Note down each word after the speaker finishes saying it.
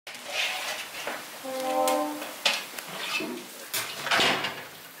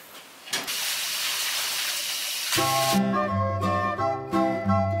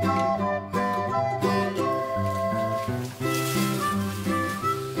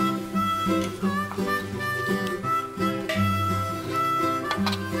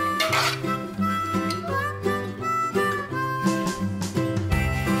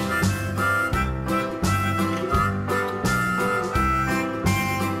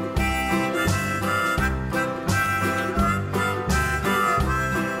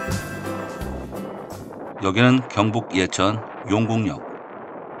여기는 경북 예천 용궁역.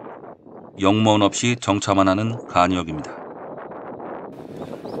 역무원 없이 정차만 하는 간이역입니다.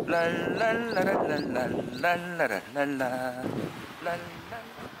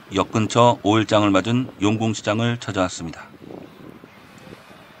 역 근처 5일장을 맞은 용궁시장을 찾아왔습니다.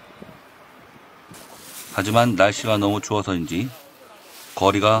 하지만 날씨가 너무 추워서인지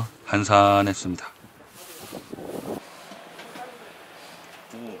거리가 한산했습니다.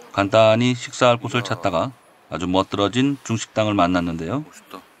 간단히 식사할 곳을 찾다가 아주 멋들어진 중식당을 만났는데요.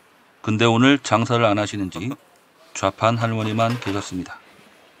 근데 오늘 장사를 안 하시는지 좌판 할머니만 계셨습니다.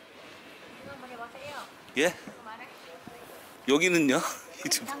 예? 여기는요?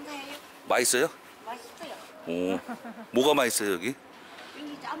 맛있어요? 맛있어요. 오, 뭐가 맛있어요 여기?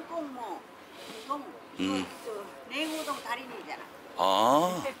 여기 짬뽕 뭐 우동, 냉우동 달인이잖아.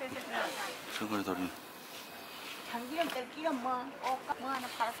 아, 생각이 다르네. 참기름, 들기름 뭐 하나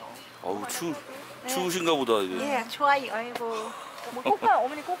팔아서. 어우 추우신가 보다 이게. 예, 좋아요. 아이고. 뭐 꽃감,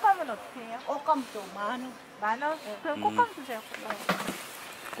 어머니 꽃감은 어떻게 해요? 꽃감도 많아. 만원? 그럼 꽃감 주세요.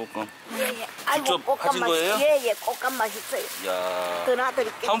 꽃감. 예. 직접 하신 거예요? 예, 꽃감 맛있어요. 야. 더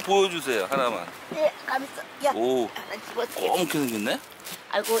놔드릴게. 한번 보여주세요 하나만. 예, 감있어. 야, 오, 하나 집어주세요. 검게 생겼네.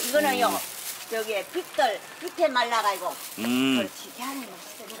 아이고 이거는요. 여기 빛에 말라가지고. 음. 그렇지. 향이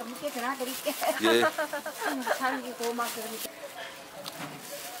맛있어. 내가 몇 개 더 놔드릴게. 예. 살기 고맙게 그러니까.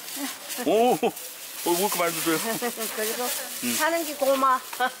 오, 뭐 이렇게 많이 주세요? 그리고 사는 게 고마.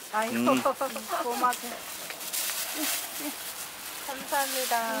 아이고, 고맙게. 감사합니다.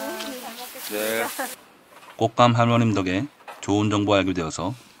 잘 먹겠습니다. 네. 꽃감 할머님 덕에 좋은 정보 알게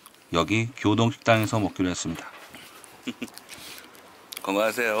되어서 여기 교동식당에서 먹기로 했습니다.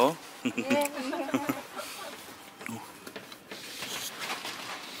 건강하세요. 예.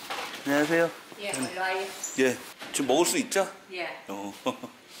 안녕하세요. 예, 일로 와요. 예, 지금 먹을 수 있죠? 예.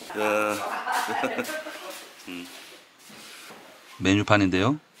 야.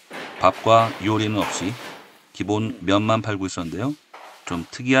 메뉴판인데요. 밥과 요리는 없이 기본 면만 팔고 있었는데요. 좀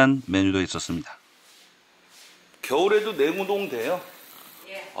특이한 메뉴도 있었습니다. 겨울에도 냉우동 돼요?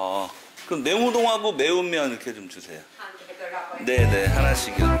 예. 아, 그럼 냉우동하고 매운면 이렇게 좀 주세요. 네네,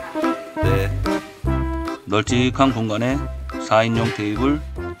 하나씩요. 네. 널찍한 공간에 4인용 테이블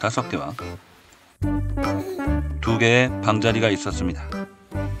 5개와 2개의 방자리가 있었습니다.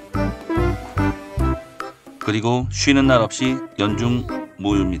 그리고 쉬는 날 없이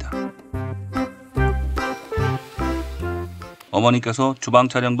연중무휴입니다. 어머니께서 주방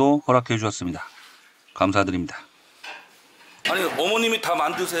촬영도 허락해 주셨습니다. 감사드립니다. 아니, 어머님이 다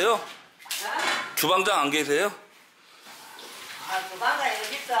만드세요? 주방장 안 계세요? 아, 주방장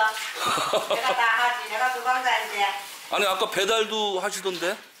여기 있어. 내가 다 하지. 내가 주방장인데. 아니, 아까 배달도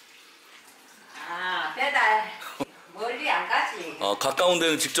하시던데? 아, 배달. 멀리 안 가지. 아, 가까운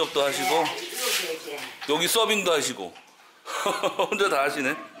데는 직접도 하시고, 이거지. 여기 서빙도 하시고. 혼자 다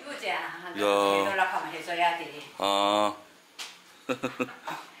하시네? 이거지. 야. 연락하면 해줘야 돼. 아.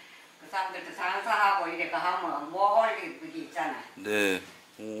 그 사람들도 장사하고 이렇게 하면 뭐 올릴 그게 있잖아. 네.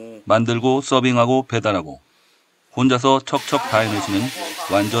 오. 만들고 서빙하고 배달하고 혼자서 척척 다 해내시는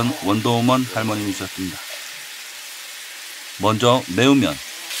완전 원더우먼 할머님이셨습니다. 먼저 매운면.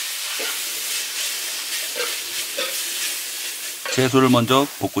 채소를 먼저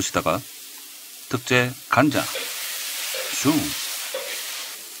볶으시다가 특제 간장. 슝.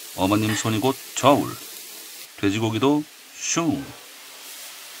 어머님 손이 곧 저울. 돼지고기도 슝.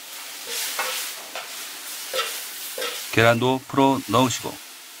 계란도 풀어 넣으시고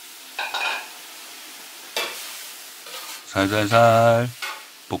살살살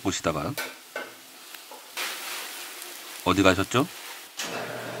볶으시다가 어디 가셨죠?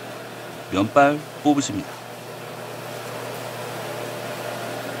 면발 뽑으십니다.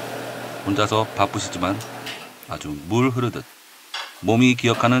 혼자서 바쁘시지만 아주 물 흐르듯 몸이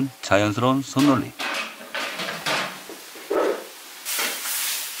기억하는 자연스러운 손놀림.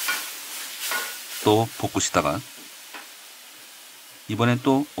 또 볶으시다가 이번엔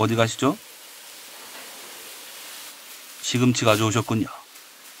또 어디 가시죠? 시금치 가져오셨군요.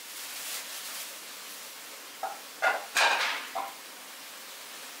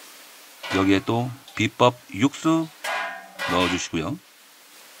 여기에 또 비법 육수 넣어주시고요.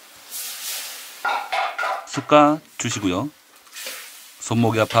 습가 주시고요.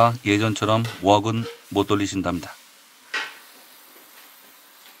 손목이 아파 예전처럼 웍은 못 돌리신답니다.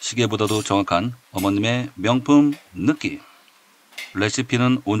 시계보다도 정확한 어머님의 명품 느낌.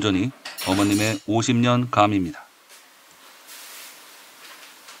 레시피는 온전히 어머님의 50년 감입니다.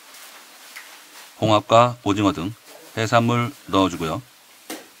 홍합과 오징어 등 해산물 넣어주고요.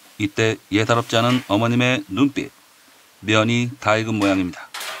 이때 예사롭지 않은 어머님의 눈빛. 면이 다 익은 모양입니다.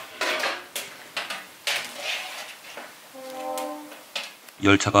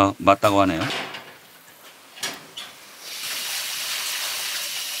 열차가 맞다고 하네요.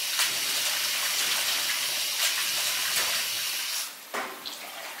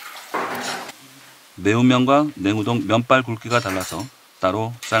 매운면과 냉우동 면발 굵기가 달라서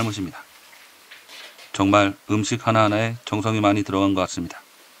따로 삶으십니다. 정말 음식 하나하나에 정성이 많이 들어간 것 같습니다.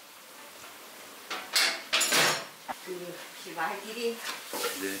 집안 일이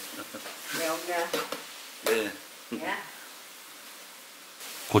네. 매운면. 네. 야.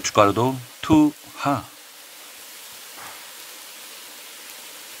 고춧가루도 투하.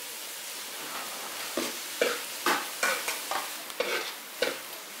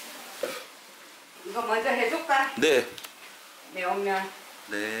 이거 먼저 해줄까? 네. 매운면.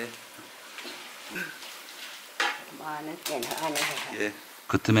 네. 많은 때는 안 해. 예.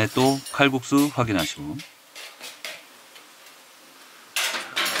 그 틈에 또 칼국수 확인하시고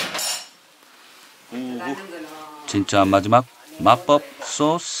들어가는 거는 진짜 마지막 맛법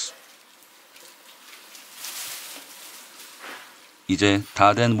소스. 이제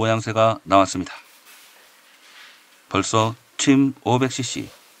다 된 모양새가 나왔습니다. 벌써 침 500cc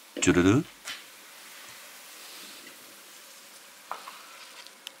주르르.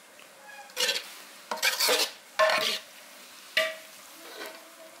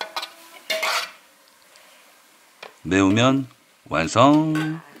 매우면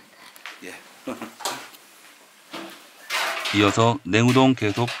완성. 예. 이어서 냉우동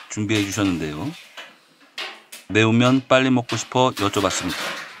계속 준비해 주셨는데요. 매운면 빨리 먹고 싶어 여쭤봤습니다.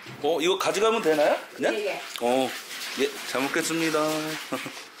 이거 가져가면 되나요? 그냥? 예, 예. 예, 잘 먹겠습니다.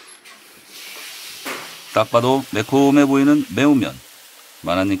 딱 봐도 매콤해 보이는 매운면.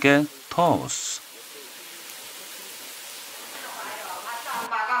 마나님께 토스.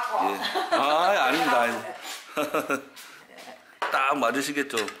 예. 아닙니다. 딱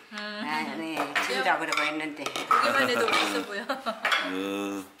맞으시겠죠? 아니, 진짜 그러고 했는데. 보기만 해도 맛있어 보여.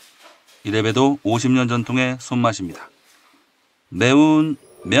 이래봬도 50년 전통의 손맛입니다. 매운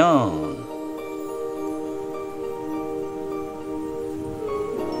면.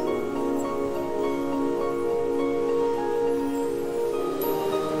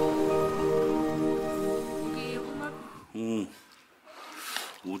 여기 홍합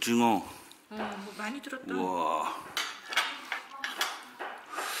오징어. 뭐 많이 들었다. 우와.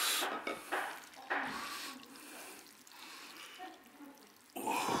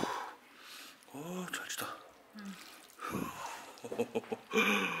 잘 지다.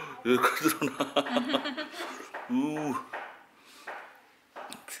 여기까지 들어나.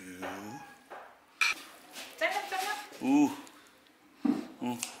 짤랑짤랑.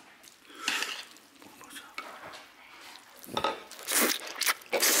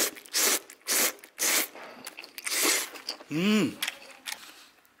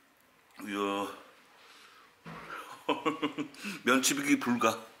 이야. 면치비기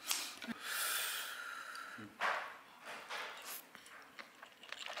불가.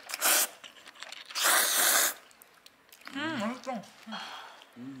 맛있어.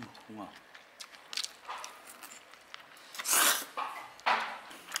 홍합.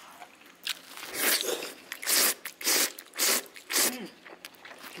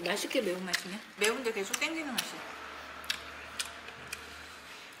 맛있게 매운 맛이네. 매운데 계속 땡기는 맛이야.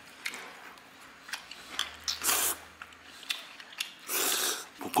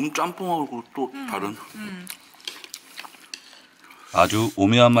 볶음 짬뽕하고 또 다른. 아주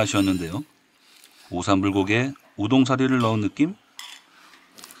오묘한 맛이었는데요. 오삼불고기에 우동사리를 넣은 느낌?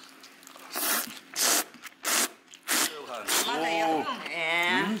 맞아요.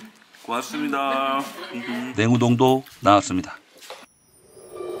 예. 고맙습니다. 냉우동도 나왔습니다.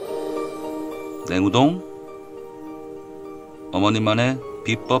 냉우동. 어머님만의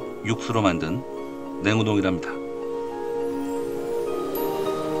비법 육수로 만든 냉우동이랍니다.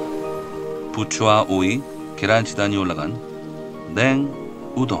 부추와 오이, 계란 지단이 올라간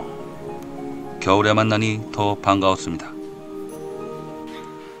냉우동. 겨울에 만나니 더 반가웠습니다.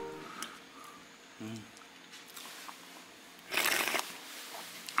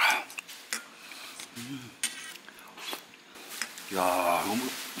 야, 너무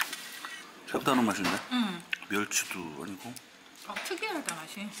색다른 맛인데? 멸치도 아니고 특이하다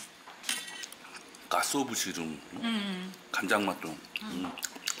맛이. 가스오브 기름, 간장 맛도,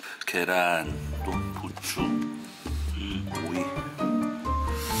 계란, 또 부추, 오이.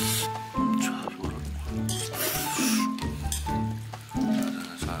 자, 이거를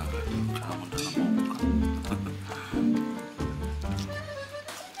자, 먼저 한번 먹어볼까?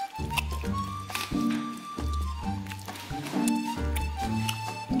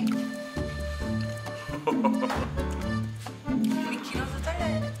 우리 길어서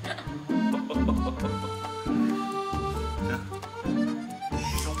잘라야 돼.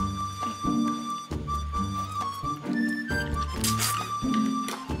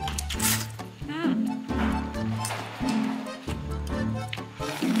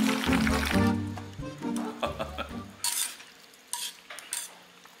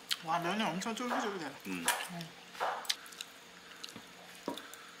 와, 면이 엄청 쫄깃쫄깃해.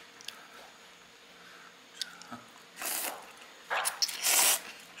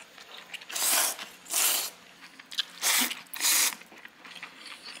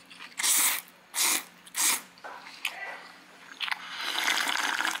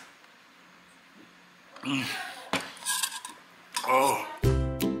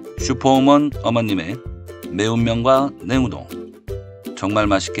 슈퍼우먼 어머님의 매운면과 냉우동 정말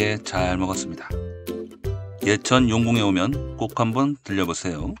맛있게 잘 먹었습니다. 예천 용궁에 오면 꼭 한번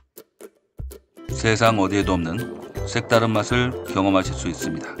들려보세요. 세상 어디에도 없는 색다른 맛을 경험하실 수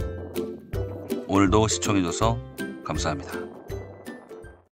있습니다. 오늘도 시청해줘서 감사합니다.